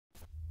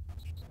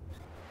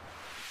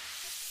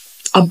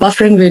Are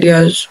buffering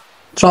videos,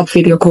 drop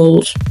video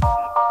calls,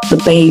 the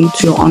bane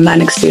to your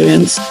online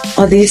experience?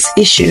 Are these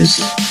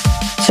issues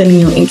turning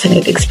your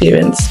internet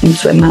experience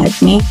into a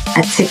nightmare?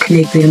 At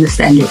techCONNECT, we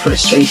understand your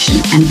frustration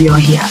and we are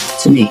here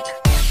to make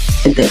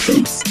a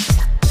difference.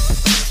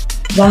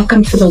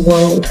 Welcome to the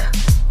world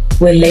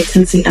where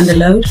latency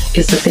underload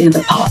is a thing of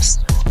the past.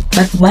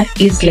 But what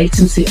is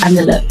latency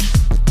underload?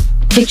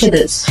 Picture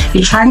this: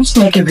 you're trying to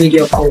make a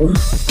video call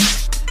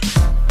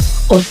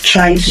or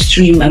trying to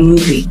stream a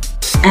movie,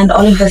 and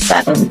all of a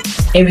sudden,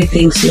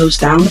 everything slows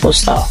down or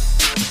stops.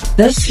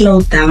 This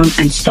slow down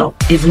and stop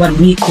is what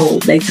we call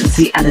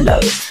latency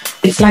underload.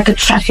 It's like a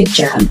traffic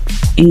jam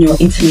in your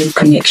internet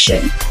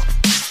connection.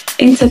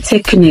 Enter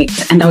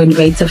techCONNECT and our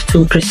innovative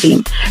tool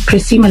Preseem.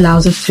 Preseem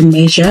allows us to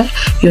measure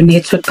your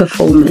network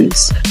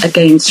performance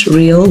against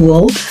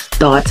real-world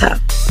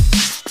data.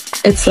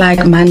 It's like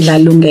Mandla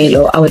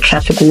Lungelo, our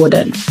traffic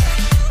warden,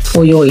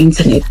 for your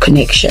internet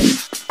connection,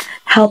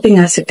 helping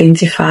us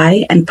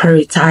identify and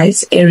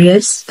prioritize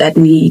areas that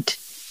need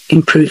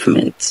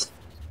improvement.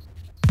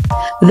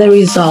 The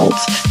result: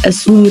 a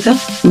smoother,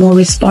 more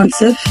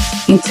responsive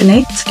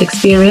internet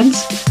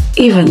experience,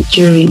 even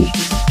during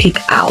peak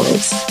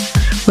hours.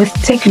 With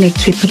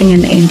techCONNECT, we're putting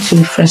an end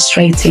to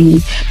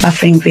frustrating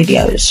buffering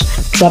videos,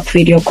 drop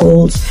video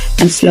calls,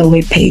 and slow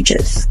web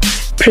pages.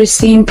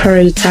 Preseem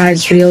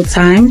prioritizes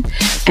real-time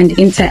and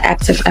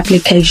interactive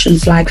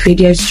applications like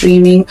video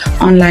streaming,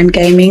 online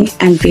gaming,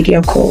 and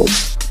video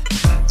calls.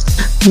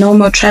 No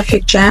more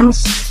traffic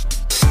jams,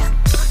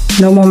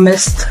 no more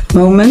missed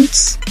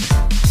moments,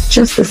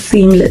 just a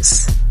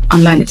seamless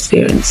online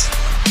experience.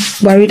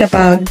 Worried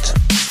about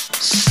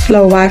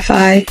slow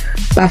Wi-Fi,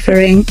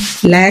 buffering,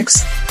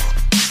 lags?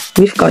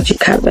 We've got you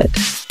covered.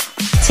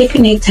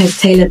 techCONNECT has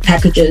tailored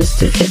packages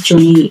to fit your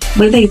need,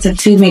 whether it's a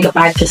 2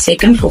 megabyte per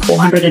second for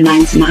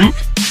 $499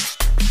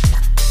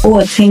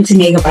 or a 20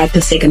 megabyte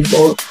per second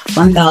for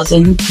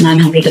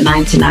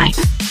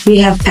 $1,999. We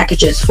have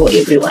packages for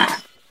everyone.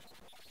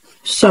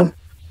 So,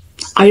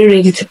 are you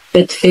ready to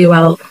bid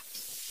farewell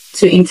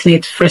to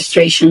internet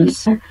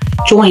frustrations?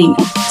 Join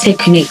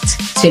techCONNECT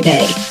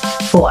today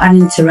for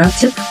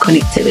uninterrupted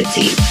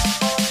connectivity.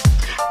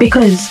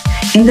 Because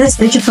in this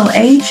digital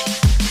age,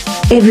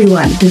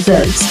 everyone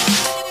deserves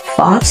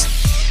fast,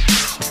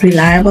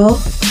 reliable,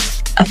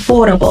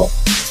 affordable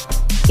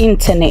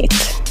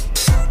internet.